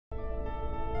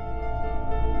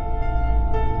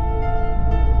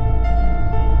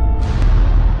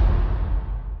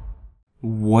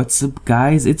What's up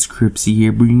guys, it's Cripsy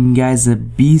here bringing you guys a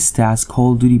beast-ass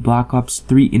Call of Duty Black Ops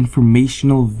 3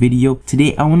 informational video.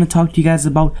 Today I want to talk to you guys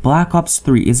about Black Ops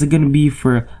 3. Is it going to be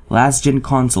for last gen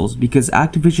consoles? Because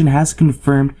Activision has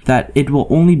confirmed that it will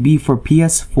only be for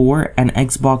PS4 and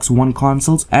Xbox One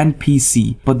consoles and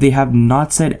PC, but they have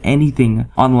not said anything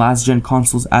on last gen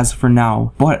consoles as for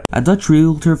now. But a Dutch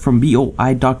realtor from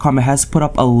BOI.com has put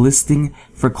up a listing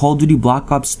for Call of Duty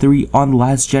Black Ops 3 on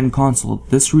last gen console.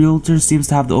 This realtor seems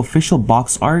to have the official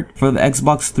box art for the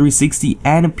Xbox 360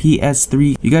 and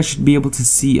PS3. You guys should be able to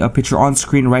see a picture on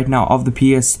screen right now of the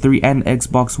PS3 and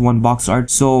Xbox One box art.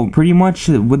 So pretty much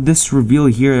with this reveal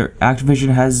here,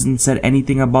 Activision hasn't said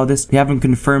anything about this. They haven't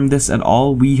confirmed this at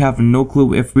all. We have no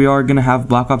clue if we are gonna have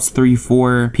Black Ops 3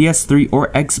 for PS3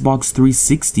 or Xbox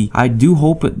 360. I do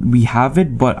hope we have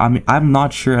it, but I'm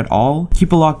not sure at all.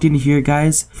 Keep it locked in here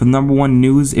guys for number one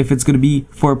news. If it's gonna be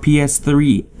for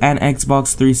PS3 and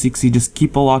Xbox 360, just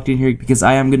keep it locked in here because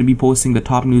I am gonna be posting the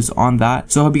top news on that.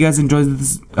 So I hope you guys enjoy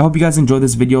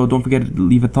this video. Don't forget to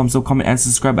leave a thumbs up, comment, and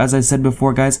subscribe. As I said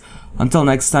before guys, until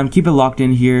next time, keep it locked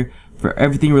in here for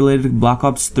everything related to Black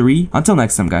Ops 3. Until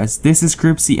next time guys, this is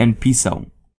Cripsy and peace out.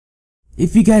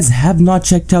 If you guys have not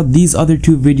checked out these other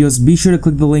two videos, be sure to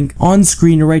click the link on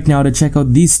screen right now to check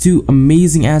out these two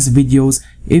amazing ass videos.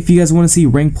 If you guys want to see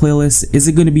rank playlists, is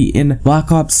it going to be in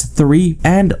Black Ops 3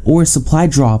 and or supply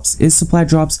drops? Is supply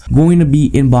drops going to be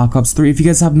in Black Ops 3? If you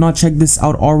guys have not checked this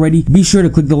out already, be sure to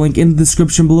click the link in the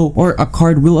description below or a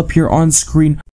card will appear on screen.